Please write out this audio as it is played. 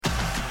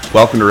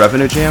Welcome to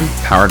Revenue Jam,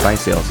 powered by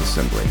Sales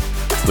Assembly.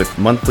 With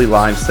monthly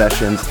live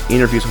sessions,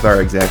 interviews with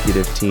our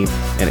executive team,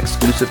 and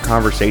exclusive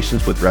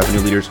conversations with revenue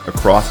leaders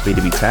across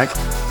B2B tech,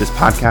 this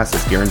podcast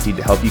is guaranteed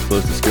to help you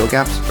close the skill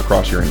gaps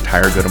across your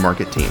entire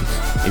go-to-market team.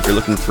 If you're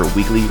looking for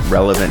weekly,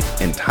 relevant,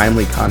 and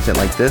timely content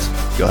like this,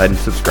 go ahead and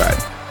subscribe.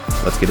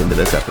 Let's get into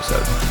this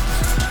episode.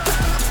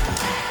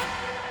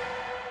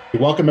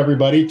 Welcome,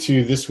 everybody,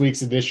 to this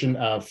week's edition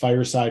of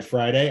Fireside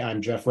Friday. I'm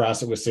Jeff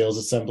Rosset with Sales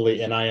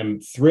Assembly, and I am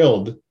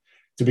thrilled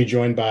to be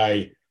joined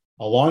by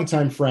a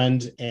longtime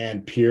friend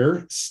and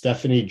peer,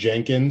 Stephanie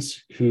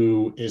Jenkins,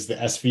 who is the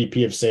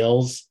SVP of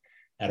Sales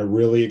at a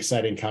really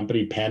exciting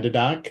company,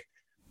 PandaDoc.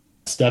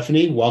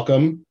 Stephanie,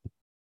 welcome.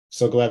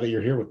 So glad that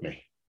you're here with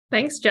me.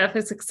 Thanks, Jeff.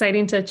 It's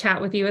exciting to chat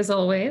with you as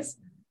always.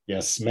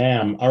 Yes,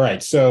 ma'am. All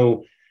right.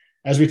 So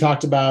as we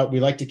talked about,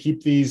 we like to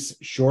keep these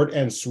short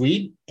and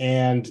sweet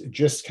and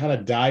just kind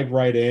of dive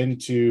right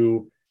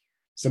into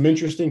some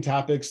interesting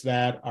topics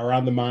that are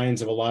on the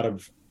minds of a lot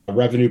of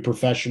revenue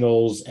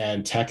professionals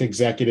and tech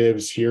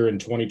executives here in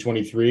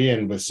 2023.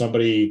 And with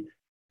somebody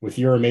with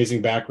your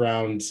amazing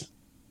background,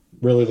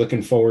 really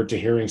looking forward to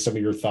hearing some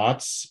of your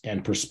thoughts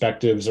and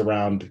perspectives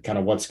around kind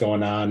of what's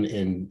going on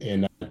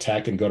in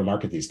tech and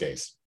go-to-market these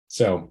days.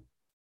 So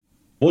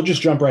we'll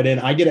just jump right in.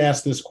 I get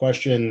asked this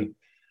question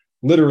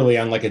literally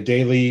on like a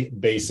daily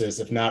basis,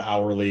 if not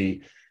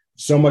hourly.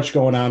 So much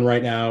going on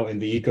right now in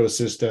the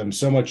ecosystem,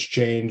 so much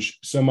change,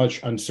 so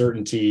much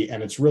uncertainty,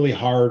 and it's really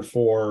hard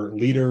for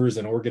leaders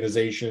and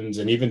organizations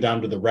and even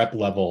down to the rep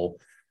level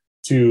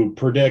to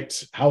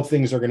predict how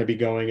things are going to be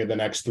going in the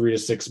next 3 to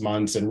 6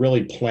 months and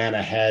really plan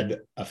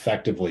ahead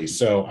effectively.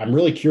 So I'm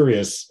really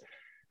curious,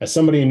 as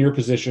somebody in your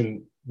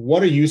position,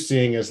 what are you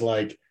seeing as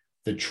like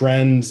the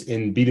trends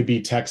in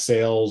B2B tech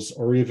sales,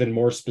 or even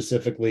more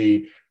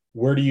specifically,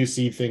 where do you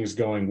see things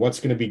going? What's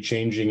going to be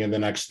changing in the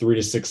next 3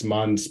 to 6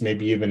 months,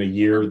 maybe even a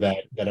year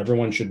that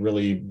everyone should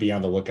really be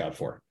on the lookout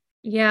for?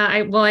 Yeah,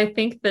 I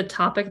think the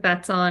topic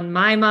that's on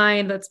my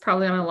mind, that's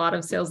probably on a lot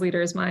of sales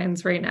leaders'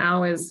 minds right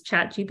now, is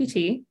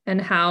ChatGPT, and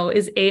how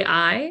is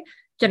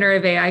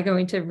generative AI,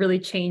 going to really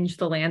change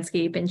the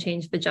landscape and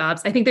change the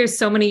jobs? I think there's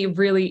so many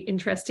really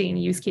interesting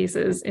use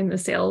cases in the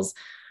sales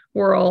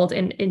world,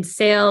 in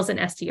sales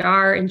and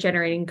SDR, and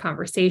generating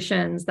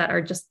conversations that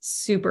are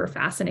just super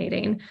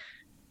fascinating.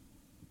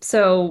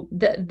 So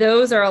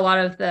those are a lot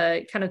of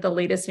the kind of the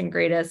latest and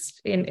greatest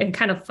in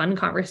kind of fun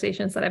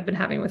conversations that I've been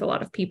having with a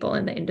lot of people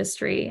in the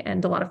industry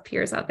and a lot of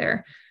peers out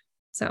there.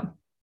 So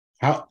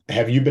how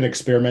have you been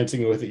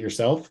experimenting with it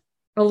yourself?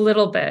 A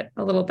little bit.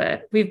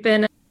 We've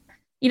been,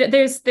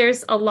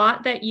 there's a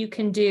lot that you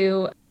can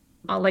do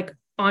like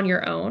on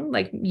your own,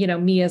 like,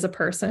 me as a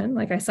person.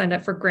 Like I signed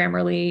up for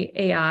Grammarly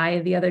AI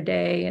the other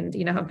day, and,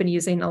 have been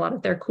using a lot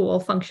of their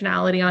cool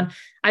functionality on,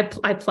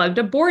 I plugged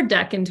a board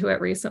deck into it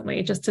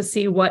recently just to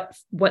see what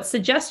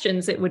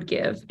suggestions it would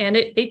give. And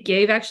it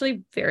gave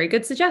actually very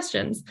good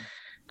suggestions.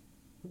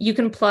 You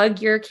can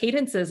plug your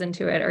cadences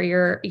into it, or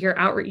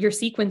your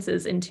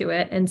sequences into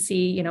it, and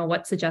see,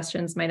 what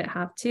suggestions might it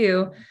have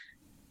too.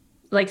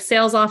 Like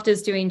SalesOft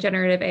is doing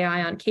generative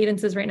AI on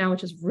cadences right now,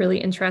 which is really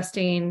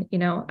interesting.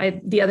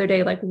 The other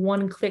day, like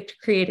one click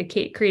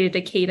created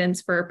a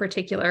cadence for a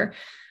particular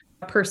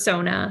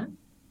persona.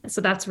 So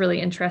that's really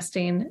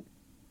interesting.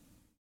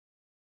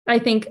 I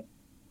think,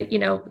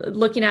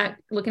 looking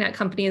at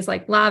companies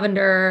like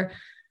Lavender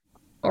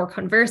or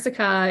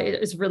Conversica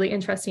is really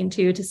interesting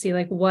too, to see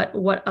like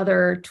what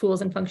other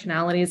tools and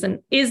functionalities. And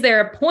is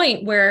there a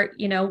point where,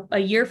 a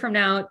year from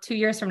now, 2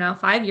 years from now,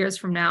 5 years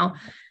from now,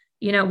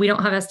 we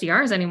don't have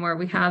SDRs anymore.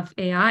 We have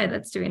AI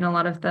that's doing a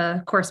lot of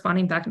the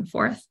corresponding back and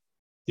forth.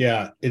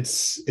 Yeah,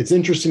 it's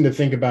interesting to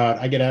think about.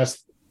 I get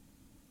asked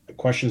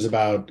questions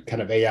about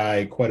kind of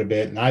AI quite a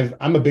bit, and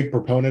I'm a big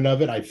proponent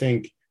of it. I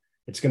think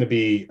it's going to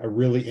be a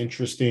really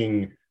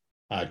interesting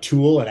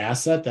tool and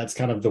asset. That's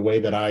kind of the way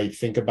that I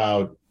think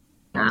about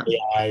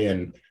AI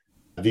and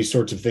these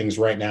sorts of things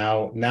right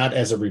now, not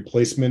as a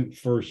replacement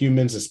for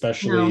humans,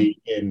 especially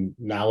in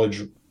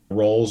knowledge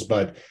roles,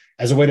 but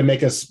as a way to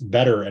make us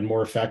better and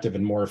more effective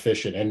and more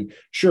efficient. And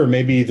sure,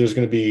 maybe there's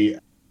going to be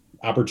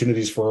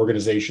opportunities for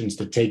organizations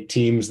to take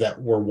teams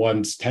that were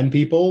once 10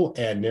 people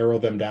and narrow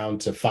them down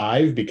to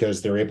 5,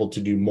 because they're able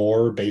to do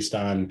more based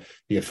on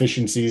the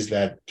efficiencies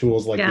that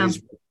tools like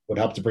these would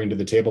help to bring to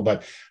the table.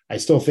 But I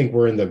still think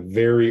we're in the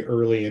very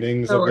early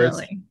innings of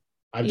this.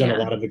 I've done a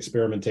lot of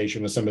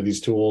experimentation with some of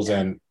these tools,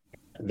 and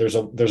there's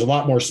a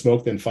lot more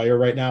smoke than fire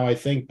right now, I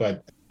think,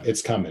 but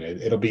it's coming.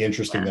 It'll be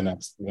interesting the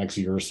next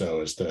year or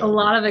so. A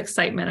lot of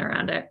excitement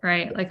around it,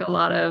 right? Like a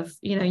lot of,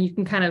 you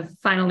can kind of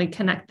finally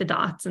connect the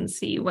dots and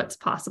see what's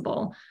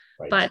possible.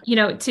 Right. But, you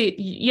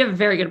have a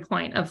very good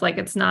point of like,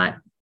 it's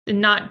not, you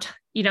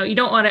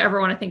don't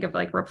ever want to think of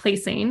like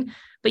replacing,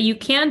 but you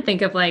can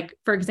think of like,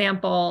 for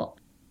example,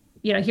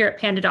 here at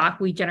PandaDoc,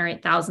 we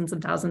generate thousands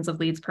and thousands of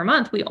leads per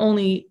month. We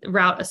only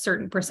route a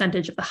certain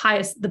percentage of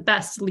the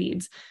best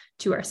leads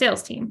to our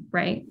sales team,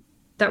 right?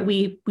 that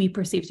we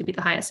perceive to be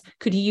the highest.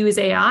 Could you use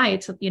AI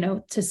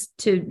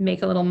to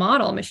make a little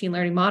model, machine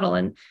learning model,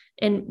 and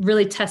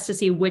really test to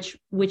see which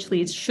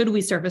leads should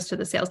we surface to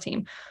the sales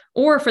team?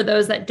 Or for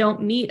those that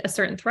don't meet a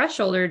certain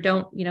threshold or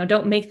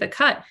don't make the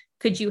cut,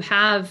 could you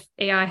have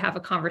AI have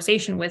a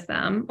conversation with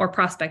them or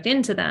prospect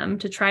into them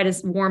to try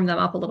to warm them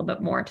up a little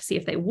bit more to see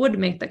if they would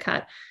make the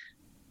cut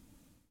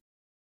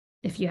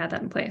if you had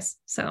that in place?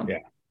 So yeah,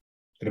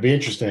 it'll be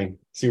interesting.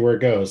 See where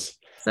it goes.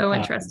 So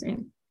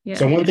interesting. Yeah.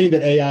 So one thing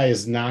that AI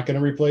is not going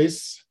to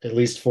replace, at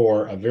least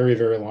for a very,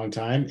 very long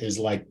time, is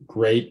like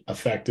great,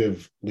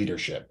 effective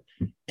leadership.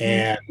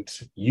 And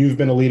you've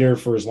been a leader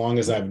for as long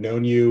as I've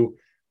known you.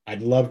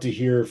 I'd love to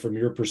hear from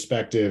your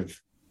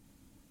perspective,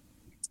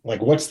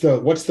 like what's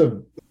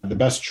the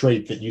best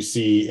trait that you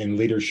see in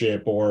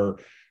leadership, or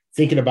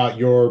thinking about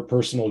your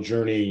personal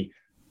journey,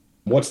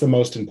 what's the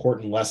most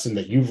important lesson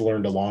that you've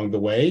learned along the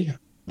way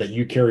that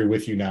you carry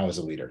with you now as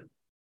a leader?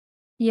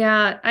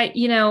 Yeah,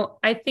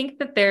 I think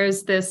that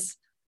there's this,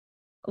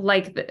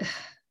 like,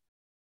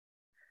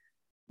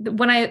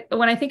 when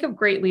I think of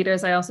great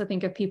leaders, I also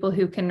think of people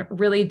who can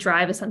really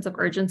drive a sense of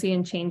urgency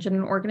and change in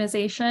an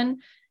organization,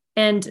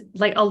 and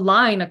like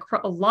align a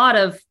lot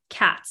of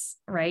cats,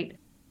 right?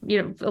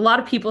 A lot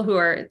of people who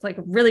are like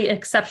really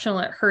exceptional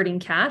at herding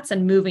cats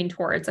and moving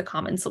towards a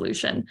common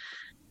solution.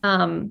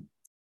 People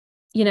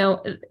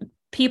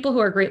who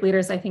are great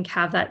leaders, I think,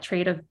 have that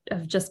trait of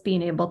just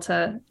being able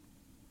to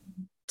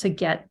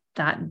get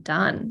that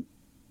done.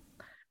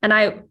 And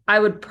I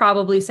would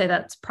probably say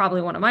that's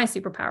probably one of my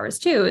superpowers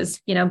too,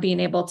 is, being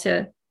able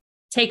to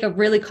take a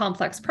really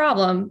complex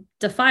problem,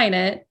 define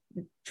it,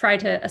 try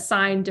to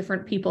assign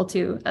different people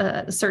to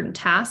a certain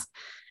task,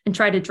 and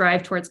try to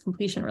drive towards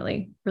completion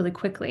really, really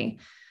quickly.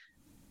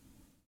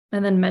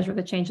 And then measure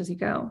the change as you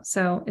go.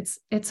 So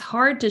it's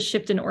hard to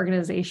shift an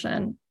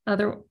organization.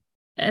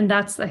 And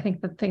that's, I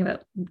think, the thing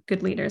that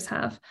good leaders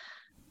have,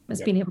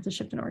 is being able to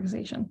shift an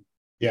organization.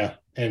 Yeah.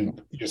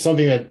 And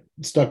something that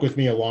stuck with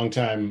me a long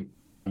time,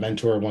 a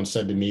mentor once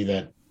said to me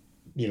that,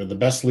 the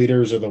best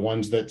leaders are the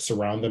ones that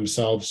surround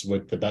themselves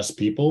with the best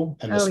people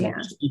and the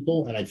smartest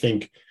people. And I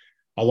think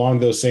along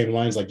those same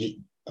lines, like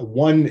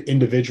one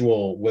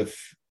individual with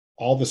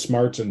all the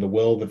smarts and the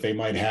will that they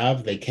might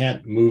have, they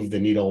can't move the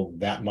needle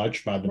that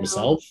much by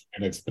themselves.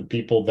 And it's the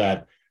people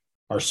that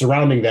are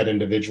surrounding that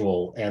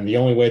individual. And the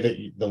only way that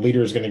the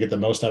leader is going to get the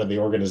most out of the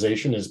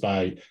organization is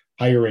by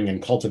hiring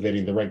and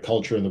cultivating the right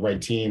culture and the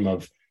right team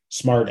of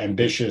smart,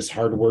 ambitious,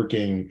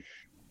 hardworking,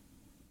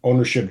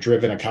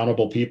 ownership-driven,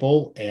 accountable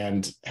people,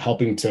 and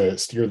helping to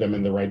steer them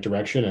in the right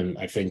direction. And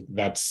I think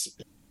that's,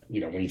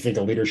 when you think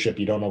of leadership,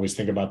 you don't always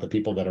think about the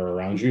people that are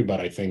around you, but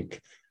I think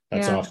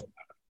that's often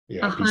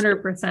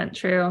 100%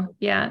 true.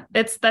 Yeah.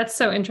 That's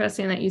so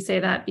interesting that you say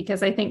that,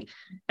 because I think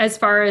as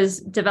far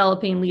as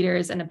developing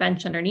leaders and a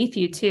bench underneath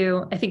you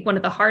too, I think one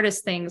of the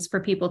hardest things for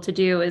people to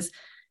do is,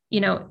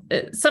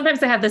 sometimes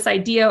they have this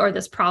idea or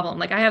this problem.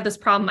 Like, I have this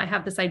problem, I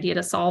have this idea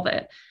to solve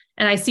it.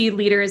 And I see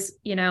leaders,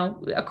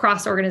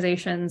 across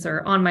organizations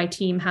or on my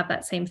team have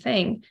that same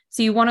thing.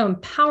 So you want to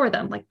empower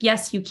them. Like,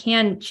 yes, you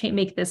can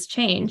make this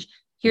change.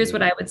 Here's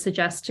what I would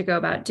suggest to go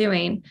about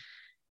doing.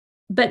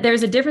 But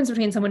there's a difference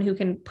between someone who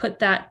can put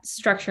that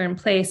structure in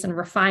place and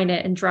refine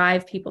it and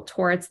drive people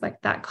towards like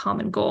that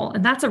common goal.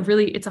 And that's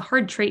it's a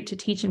hard trait to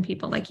teach in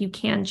people. Like, you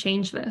can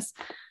change this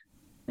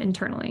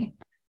internally.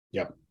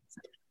 Yep.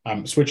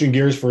 Switching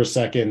gears for a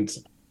second,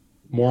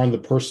 more on the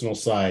personal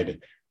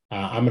side.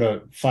 I'm going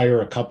to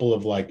fire a couple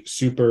of like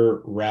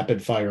super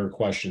rapid fire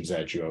questions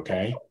at you.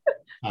 Okay.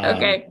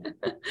 Okay.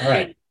 All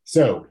right.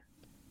 So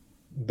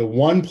the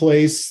one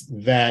place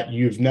that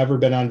you've never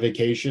been on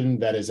vacation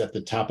that is at the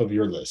top of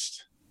your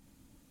list?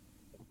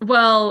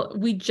 Well,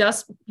 we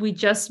just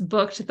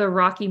booked the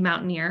Rocky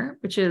Mountaineer,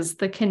 which is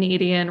the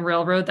Canadian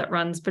railroad that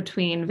runs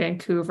between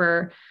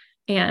Vancouver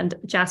and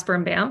Jasper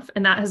and Banff.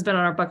 And that has been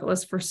on our bucket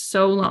list for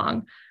so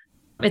long.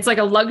 It's like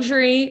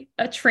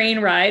a train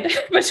ride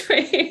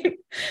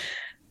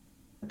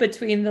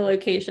between the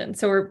locations.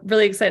 So we're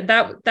really excited.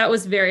 That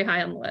was very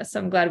high on the list. So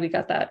I'm glad we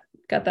got that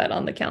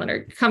on the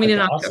calendar coming in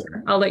October.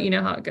 Awesome. I'll let you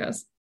know how it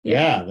goes.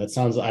 Yeah, that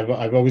sounds,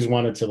 I've always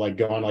wanted to like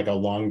go on like a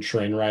long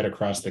train ride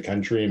across the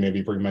country and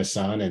maybe bring my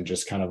son and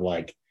just kind of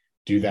like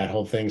do that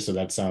whole thing. So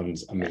that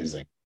sounds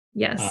amazing.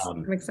 Yes,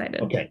 I'm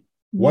excited. Okay.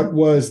 What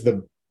was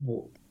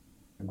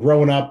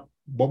growing up,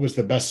 what was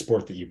the best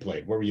sport that you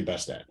played? What were you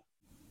best at?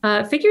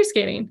 Figure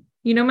skating.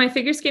 My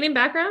figure skating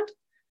background?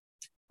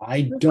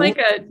 I don't. Like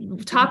a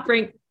top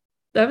rank.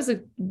 I was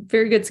a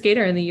very good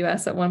skater in the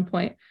US at one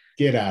point.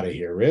 Get out of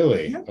here.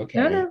 Really? Yeah. Okay.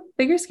 No,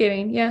 figure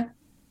skating. Yeah.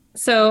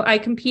 So I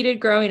competed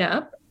growing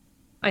up.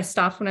 I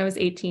stopped when I was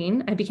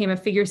 18. I became a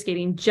figure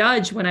skating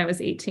judge when I was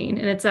 18.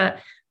 And it's a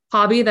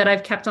hobby that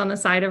I've kept on the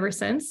side ever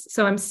since.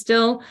 So I'm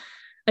still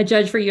a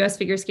judge for US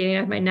figure skating. I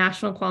have my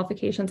national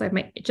qualifications.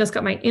 Just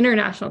got my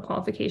international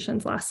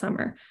qualifications last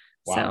summer.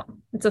 Wow. So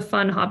it's a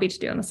fun hobby to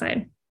do on the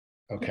side.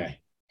 Okay.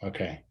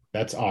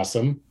 That's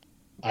awesome.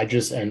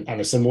 And on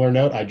a similar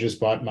note, I just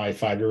bought my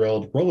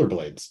 5-year-old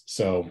rollerblades.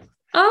 So.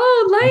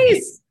 Oh,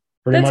 nice.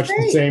 Pretty That's much the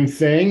great. same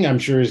thing. I'm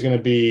sure he's going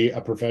to be a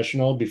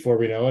professional before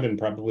we know it, and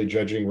probably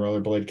judging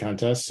rollerblade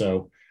contests.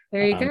 So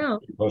There you go.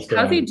 posted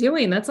How's he on.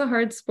 doing? That's a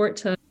hard sport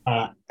to.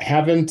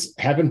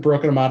 Haven't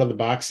broken him out of the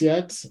box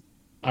yet.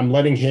 I'm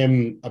letting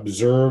him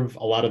observe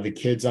a lot of the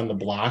kids on the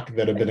block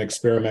that have been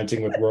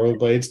experimenting with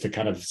rollerblades to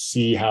kind of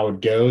see how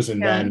it goes,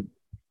 and then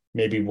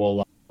maybe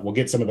we'll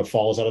get some of the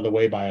falls out of the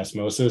way by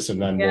osmosis,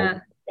 and then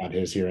we'll got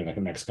his here in the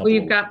next couple. Well,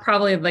 you've got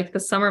probably like the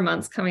summer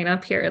months coming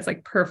up here. It's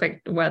like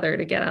perfect weather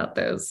to get out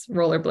those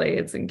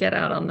rollerblades and get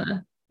out on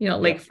the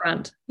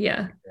lakefront.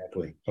 Yeah,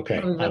 exactly. Okay.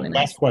 Really nice.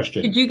 Last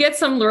question. Did you get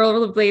some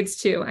rollerblades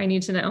too? I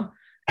need to know.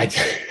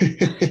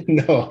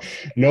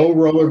 No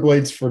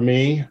rollerblades for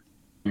me.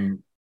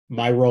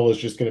 My role is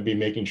just going to be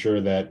making sure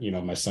that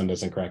my son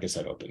doesn't crack his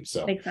head open.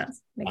 So makes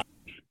sense.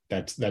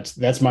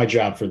 That's my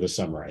job for the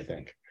summer, I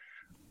think,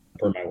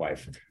 for my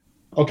wife.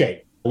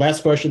 Okay.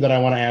 Last question that I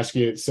want to ask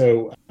you.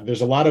 So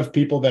there's a lot of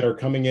people that are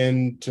coming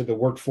into the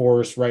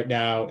workforce right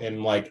now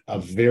in like a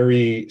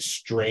very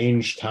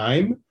strange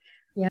time.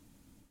 Yeah.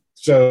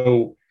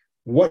 So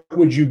what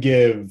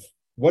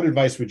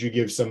advice would you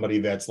give somebody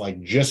that's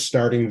like just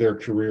starting their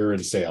career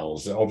in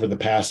sales over the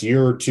past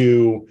year or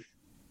two?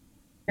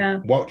 Yeah.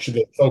 What should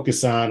they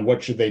focus on?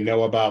 What should they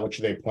know about? What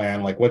should they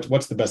plan? Like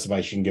what's the best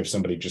advice you can give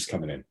somebody just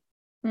coming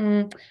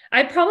in?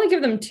 I'd probably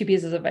give them two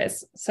pieces of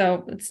advice.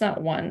 So it's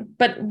not one,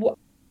 but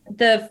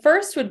the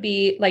first would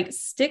be like,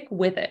 stick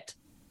with it.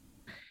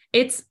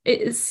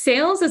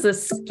 Sales is a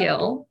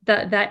skill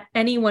that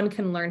anyone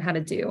can learn how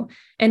to do.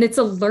 And it's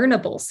a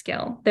learnable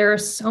skill. There are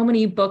so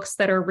many books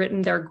that are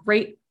written. There are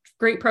great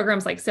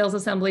programs like Sales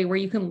Assembly where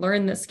you can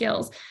learn the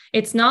skills.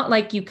 It's not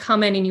like you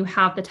come in and you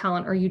have the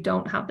talent or you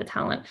don't have the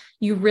talent.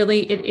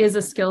 It is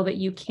a skill that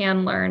you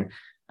can learn.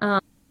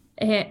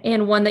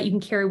 And one that you can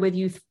carry with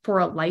you for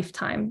a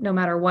lifetime, no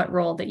matter what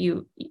role that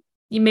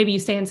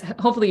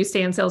hopefully you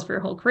stay in sales for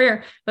your whole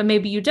career, but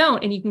maybe you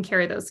don't, and you can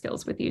carry those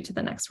skills with you to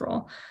the next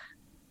role.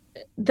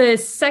 The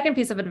second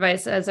piece of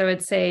advice, as I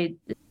would say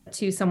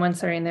to someone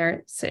starting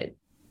their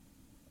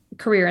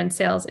career in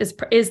sales,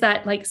 is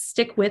that like,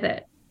 stick with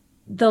it.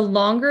 The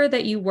longer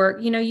that you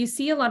work, you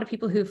see a lot of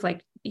people who've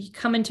like, you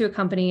come into a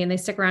company and they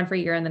stick around for a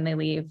year and then they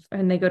leave,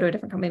 and they go to a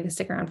different company, they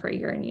stick around for a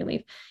year and you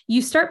leave.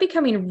 You start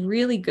becoming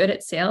really good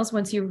at sales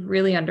once you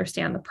really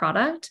understand the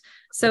product.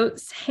 So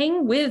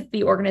hang with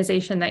the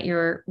organization that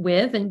you're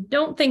with and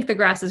don't think the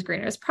grass is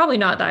greener. It's probably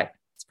not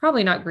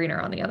greener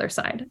on the other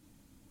side.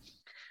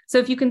 So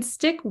if you can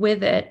stick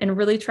with it and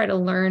really try to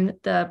learn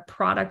the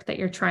product that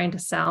you're trying to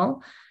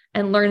sell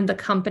and learn the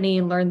company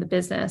and learn the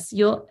business,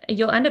 you'll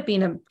end up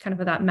being a kind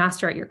of that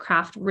master at your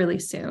craft really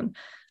soon.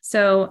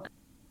 So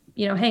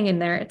hang in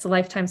there. It's a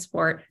lifetime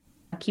sport.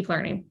 Keep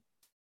learning.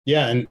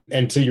 Yeah.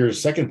 And to your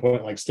second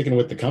point, like sticking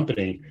with the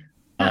company,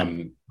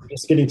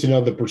 just getting to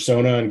know the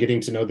persona and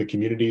getting to know the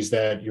communities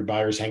that your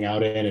buyers hang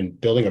out in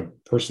and building a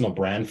personal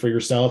brand for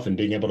yourself and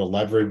being able to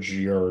leverage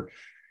your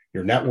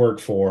network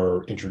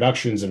for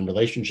introductions and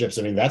relationships.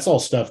 I mean, that's all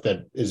stuff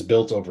that is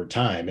built over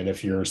time. And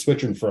if you're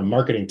switching from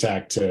marketing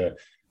tack to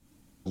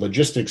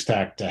logistics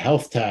tack to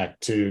health tack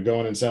to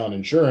going and selling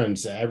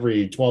insurance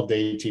every 12 to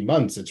 18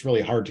 months, it's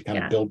really hard to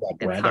kind of build that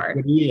brand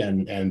equity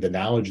and the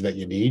knowledge that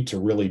you need to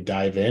really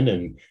dive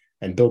in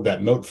and build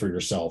that moat for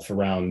yourself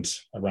around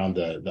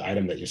the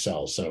item that you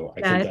sell. So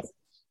I think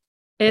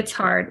it's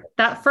hard.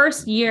 That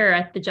first year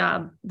at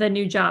the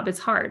new job is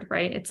hard,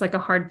 right? It's like a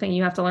hard thing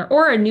you have to learn,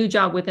 or a new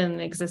job within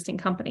an existing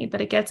company, but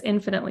it gets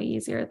infinitely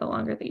easier the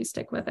longer that you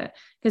stick with it,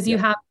 because you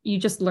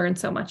just learn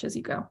so much as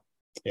you go.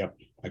 Yep.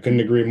 I couldn't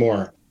agree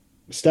more.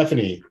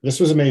 Stephanie, this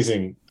was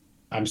amazing.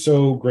 I'm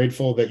so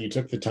grateful that you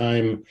took the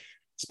time,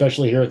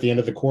 especially here at the end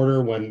of the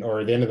quarter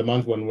or the end of the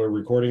month when we're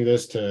recording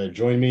this, to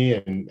join me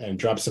and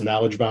drop some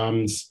knowledge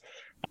bombs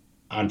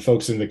on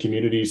folks in the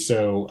community.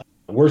 So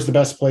where's the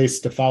best place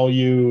to follow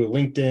you?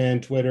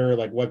 LinkedIn, Twitter,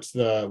 like what's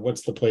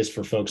the place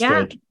for folks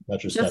to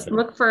touch your Just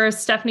look for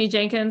Stephanie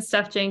Jenkins,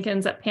 Steph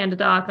Jenkins at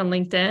PandaDoc on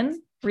LinkedIn.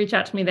 Reach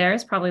out to me there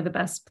is probably the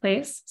best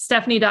place.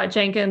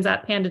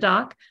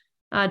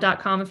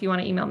 Stephanie.Jenkins@pandadoc.com if you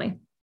want to email me.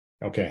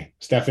 Okay.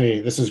 Stephanie,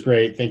 this is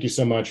great. Thank you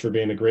so much for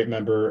being a great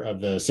member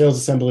of the Sales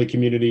Assembly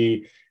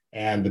community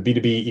and the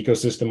B2B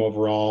ecosystem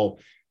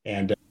overall,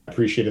 and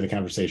appreciated the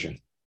conversation.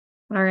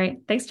 All right.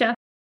 Thanks, Jeff.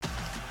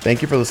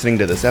 Thank you for listening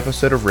to this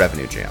episode of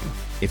Revenue Jam.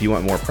 If you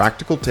want more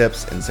practical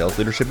tips and sales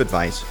leadership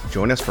advice,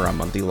 join us for our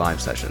monthly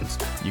live sessions.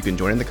 You can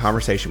join in the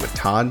conversation with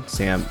Todd,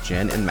 Sam,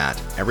 Jen, and Matt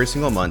every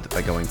single month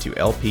by going to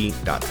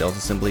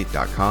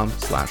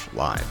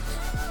lp.salesassembly.com/live.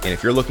 And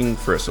if you're looking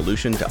for a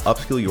solution to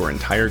upskill your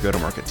entire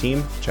go-to-market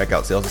team, check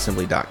out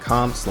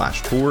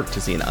salesassembly.com/tour to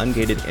see an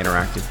ungated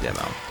interactive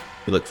demo.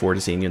 We look forward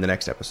to seeing you in the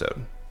next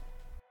episode.